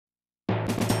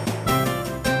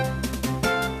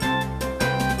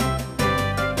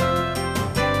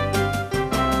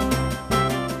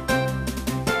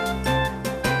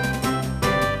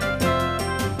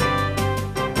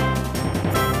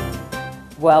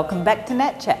Welcome back to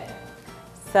NatChat.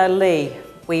 So Leigh,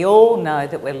 we all know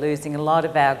that we're losing a lot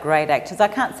of our great actors. I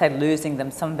can't say losing them,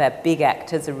 some of our big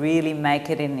actors are really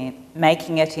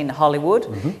making it in Hollywood,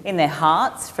 in their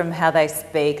hearts, from how they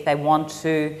speak. They want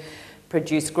to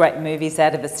produce great movies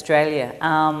out of Australia.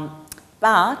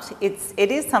 But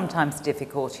it is sometimes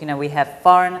difficult. You know, we have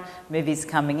foreign movies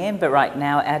coming in, but right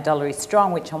now our dollar is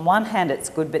strong, which on one hand it's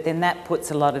good, but then that puts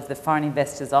a lot of the foreign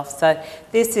investors off. So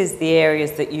this is the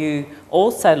areas that you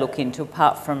also look into,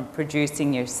 apart from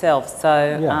producing yourself.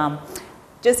 So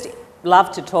just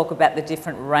love to talk about the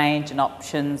different range and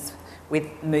options with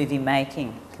movie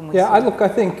making. I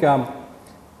think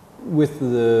with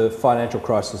the financial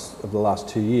crisis of the last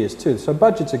 2 years too, so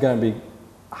budgets are going to be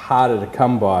harder to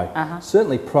come by.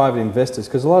 Certainly private investors,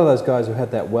 because a lot of those guys who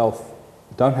had that wealth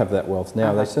don't have that wealth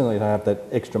now. They certainly don't have that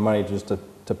extra money just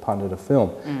to punt at a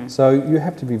film. So you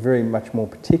have to be very much more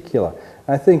particular.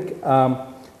 I think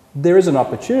there is an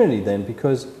opportunity then,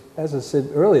 because as I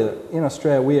said earlier, in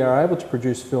Australia we are able to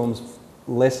produce films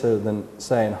lesser than,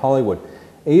 say, in Hollywood.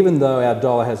 Even though our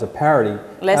dollar has a parity.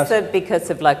 Lesser because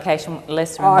of location,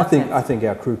 lesser in what sense? I think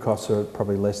our crew costs are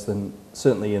probably less than,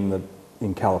 certainly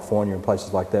in California and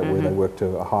places like that where they work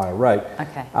to a higher rate.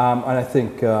 And I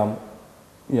think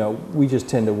you know, we just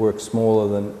tend to work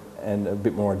smaller and a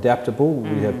bit more adaptable.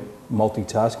 We have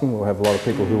multitasking. We'll have a lot of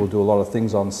people who will do a lot of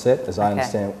things on set, as I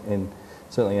understand,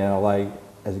 certainly in LA,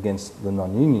 as against the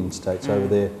non-union states over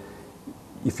there.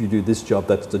 If you do this job,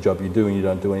 that's the job you do, and you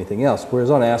don't do anything else.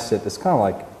 Whereas on our set, it's kind of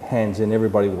like hands in.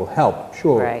 Everybody will help.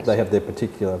 Sure, they have their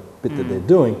particular bit that they're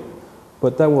doing,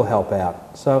 but they will help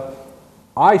out. So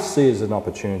I see it as an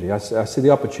opportunity. I see the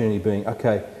opportunity being,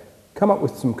 okay, come up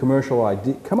with some commercial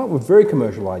ideas, come up with very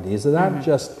commercial ideas that aren't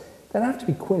just, they don't have to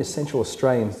be quintessential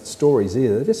Australian stories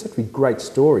either. They just have to be great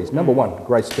stories. Number one,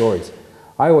 great stories.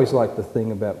 I always like the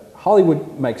thing about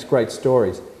Hollywood makes great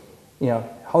stories. You know,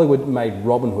 Hollywood made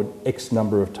Robin Hood X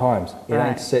number of times. It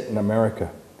ain't set in America,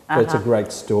 but it's a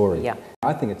great story.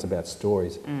 I think it's about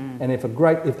stories. And if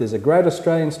there's a great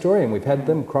Australian story, and we've had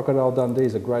them, Crocodile Dundee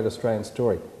is a great Australian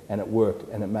story, and it worked,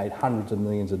 and it made hundreds of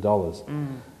millions of dollars.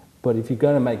 But if you're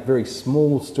going to make very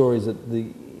small stories that the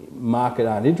market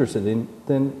aren't interested in,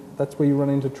 then that's where you run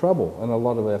into trouble. And a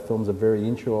lot of our films are very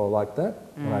insular like that,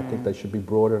 and I think they should be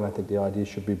broader, and I think the ideas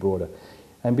should be broader.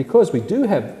 And because we do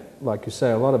have, like you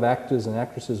say, a lot of actors and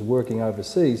actresses working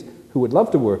overseas who would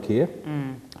love to work here,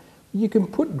 you can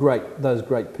put those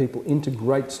great people into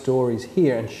great stories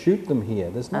here and shoot them here.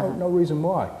 There's no reason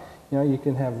why. You know, you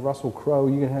can have Russell Crowe,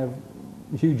 you can have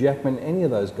Hugh Jackman, any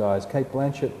of those guys, Kate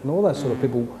Blanchett, and all those sort of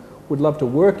people would love to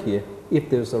work here if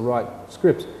there's the right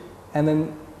scripts.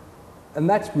 And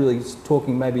that's really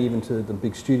talking maybe even to the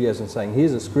big studios and saying,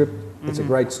 here's a script, it's a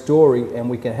great story, and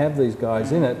we can have these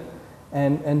guys in it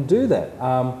and do that.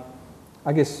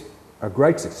 I guess a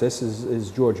great success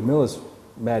is George Miller's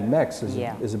Mad Max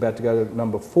is about to go to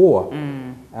number 4.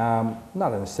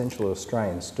 Not an essential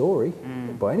Australian story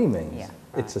by any means.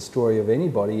 It's a story of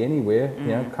anybody, anywhere, you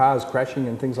know, cars crashing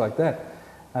and things like that.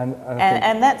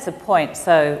 And that's the point.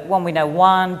 So when we know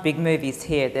one big movie's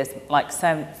here, there's like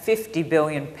some 50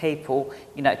 billion people,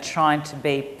 you know, trying to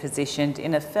be positioned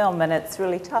in a film, and it's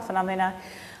really tough. And I mean,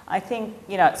 I think,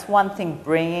 you know, it's one thing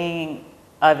bringing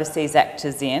overseas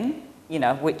actors in, you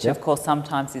know, which of course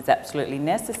sometimes is absolutely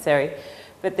necessary.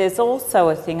 But there's also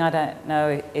a thing, I don't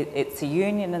know, it's a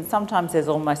union, and sometimes there's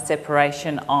almost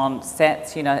separation on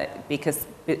sets, you know, because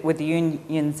with the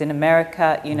unions in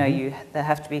America, you know, they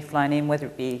have to be flown in, whether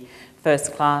it be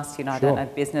first class, you know, I don't know,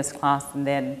 business class, and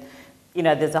then, you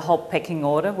know, there's a whole pecking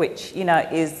order, which, you know,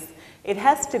 it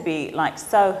has to be like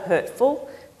so hurtful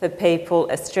for people,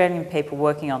 Australian people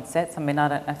working on sets. I mean, I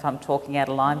don't know if I'm talking out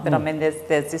of line, but I mean, there's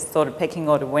this sort of pecking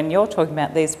order. When you're talking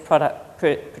about these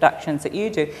productions that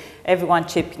you do, everyone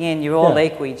chipping in, you're all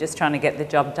equal, you're just trying to get the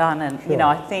job done. And, you know,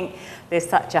 I think there's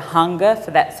such a hunger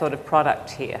for that sort of product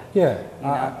here.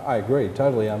 I agree,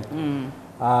 totally. I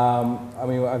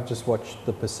mean, I've just watched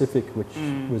The Pacific,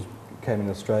 which came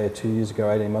in Australia 2 years ago,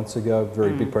 18 months ago,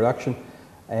 very big production.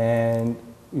 And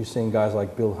you've seen guys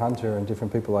like Bill Hunter and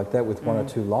different people like that with 1 or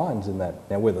 2 lines in that.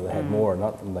 Now, whether they had more or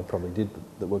not, and they probably did,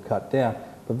 that were cut down,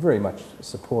 but very much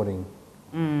supporting,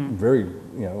 very,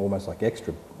 you know, almost like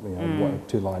extra, you know, 1 or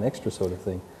 2 line extra sort of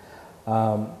thing.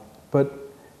 But,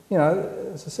 you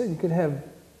know, as I said, you could have,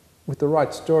 with the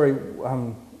right story,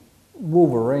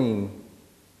 Wolverine,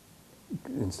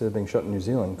 instead of being shot in New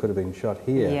Zealand, could have been shot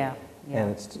here.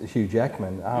 And it's Hugh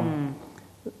Jackman.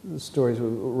 The stories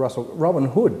with Robin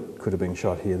Hood could have been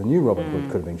shot here. The new Robin Hood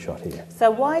could have been shot here. So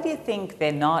why do you think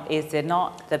they're not? Is there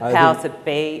not the powers that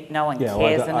be? No one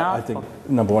cares enough? I think,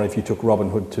 number one, if you took Robin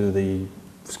Hood to the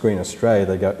Screen Australia,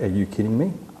 they go, are you kidding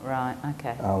me? Right,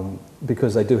 okay.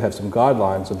 Because they do have some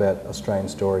guidelines about Australian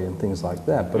story and things like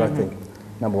that. But I think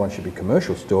number one should be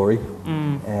commercial story,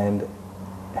 and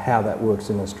how that works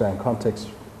in an Australian context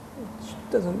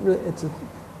doesn't really.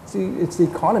 It's the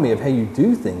economy of how you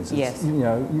do things. Yes. You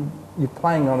know, you're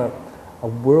playing on a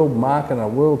world market and a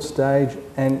world stage,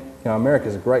 and you know,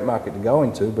 America's a great market to go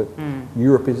into, but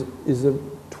Europe is a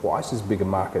twice as big a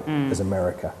market as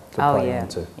America to play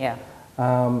into. Yeah.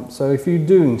 So if you're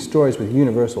doing stories with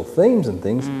universal themes and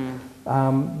things,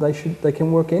 they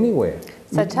can work anywhere.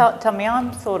 So tell me,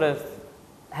 I'm sort of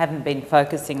haven't been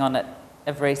focusing on it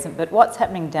of recent, but what's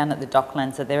happening down at the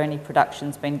Docklands? Are there any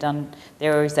productions being done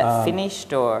there, or is that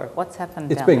finished, or what's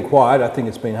happened? It's been quiet. I think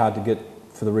it's been hard to get,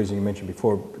 for the reason you mentioned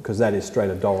before, because that is straight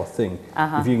 $1 thing.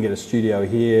 If you can get a studio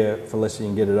here for less than you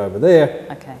can get it over there,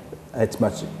 okay,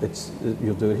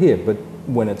 you'll do it here. But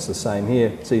when it's the same here,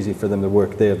 it's easier for them to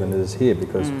work there than it is here,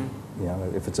 because you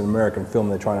know, if it's an American film,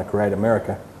 they're trying to create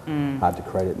America. Hard to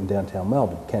create it in downtown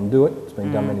Melbourne. Can do it. It's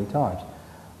been done many times,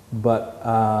 but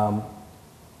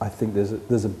I think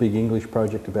there's a big English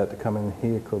project about to come in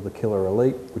here called The Killer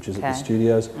Elite, which is at the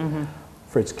studios.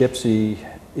 Fritz Gepsy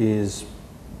is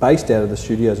based out of the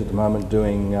studios at the moment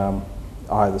doing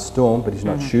Eye of the Storm, but he's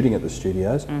not shooting at the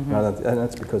studios, and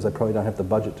that's because they probably don't have the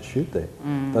budget to shoot there.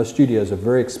 Those studios are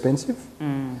very expensive.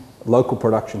 Local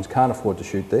productions can't afford to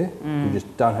shoot there. We just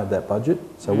don't have that budget,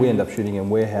 so we end up shooting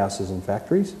in warehouses and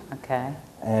factories. Okay.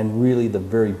 And really the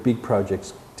very big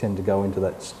projects tend to go into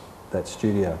that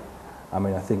studio. I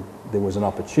mean, I think there was an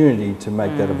opportunity to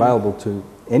make that available to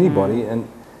anybody, and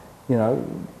you know,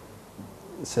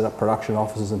 set up production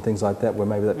offices and things like that, where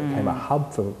maybe that became a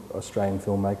hub for Australian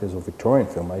filmmakers or Victorian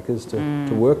filmmakers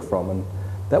to work from, and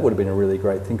that would have been a really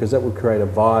great thing, because that would create a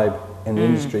vibe and an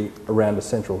industry around a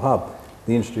central hub.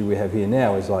 The industry we have here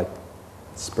now is like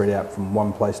spread out from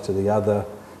one place to the other.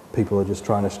 People are just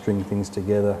trying to string things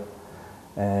together,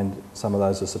 and some of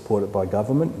those are supported by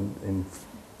government in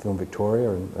Film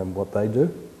Victoria and what they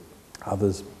do.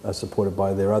 Others are supported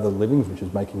by their other livings, which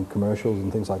is making commercials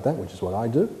and things like that, which is what I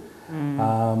do.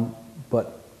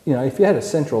 But you know, if you had a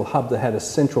central hub that had a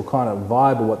central kind of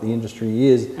vibe of what the industry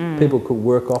is, people could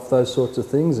work off those sorts of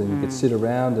things, and you could sit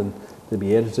around and there'd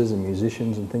be editors and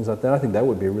musicians and things like that. I think that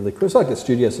would be really cool. It's like the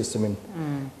studio system in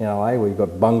LA, where you've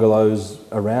got bungalows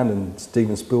around, and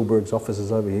Steven Spielberg's office is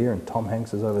over here and Tom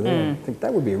Hanks is over there. I think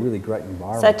that would be a really great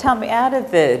environment. So tell me, out of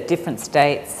the different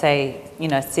states, say, you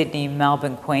know, Sydney,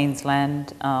 Melbourne,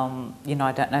 Queensland, you know,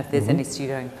 I don't know if there's any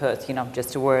studio in Perth, you know, I'm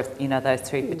just aware of, you know, those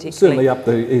three particularly. Certainly up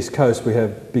the East Coast, we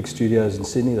have big studios in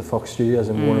Sydney, the Fox Studios,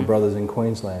 and Warner Brothers in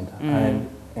Queensland.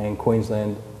 And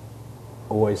Queensland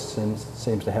always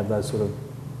seems to have those sort of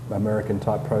American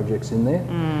type projects in there,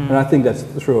 and I think that's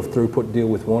through a throughput deal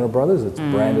with Warner Brothers. It's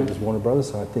branded as Warner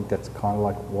Brothers, so I think that's kind of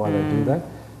like why they do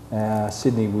that.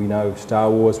 Sydney, we know Star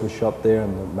Wars was shot there,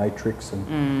 and The Matrix,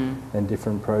 and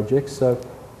different projects. So,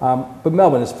 but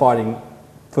Melbourne is fighting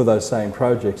for those same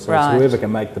projects. So it's whoever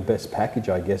can make the best package,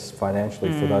 I guess,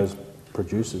 financially for those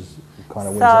producers, kind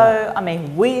of wins out. So, I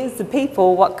mean, we as the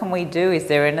people, what can we do? Is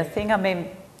there anything? I mean,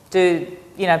 do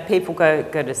you know, people go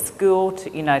to school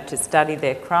to, you know, to study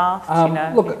their craft, you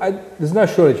know? Look, there's no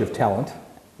shortage of talent.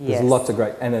 There's lots of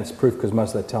great, and it's proof because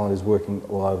most of that talent is working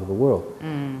all over the world.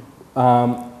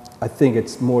 I think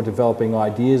it's more developing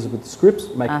ideas with scripts,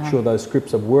 making sure those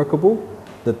scripts are workable,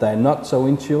 that they're not so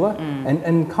insular,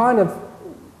 and kind of,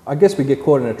 I guess we get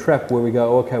caught in a trap where we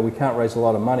go, okay, we can't raise a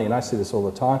lot of money, and I see this all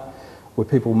the time, where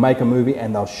people make a movie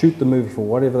and they'll shoot the movie for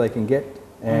whatever they can get,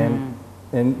 and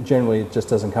generally it just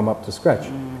doesn't come up to scratch.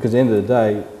 Because at the end of the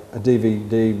day, a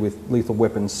DVD with Lethal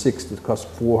Weapon 6 that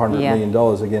costs $400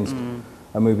 million against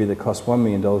a movie that costs $1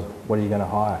 million, what are you going to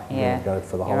hire? You're going to go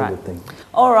for the Hollywood thing.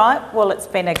 All right, well, it's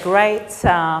been a great,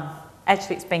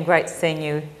 actually it's been great seeing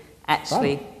you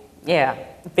actually,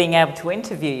 being able to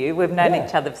interview you. We've known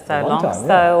each other for so long,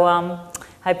 so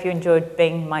hope you enjoyed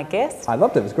being my guest. I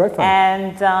loved it, it was great fun.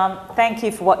 And thank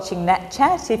you for watching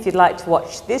NatChat. If you'd like to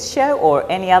watch this show or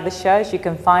any other shows, you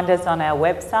can find us on our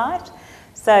website.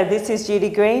 So this is Judy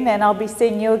Green, and I'll be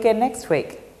seeing you again next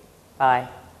week. Bye.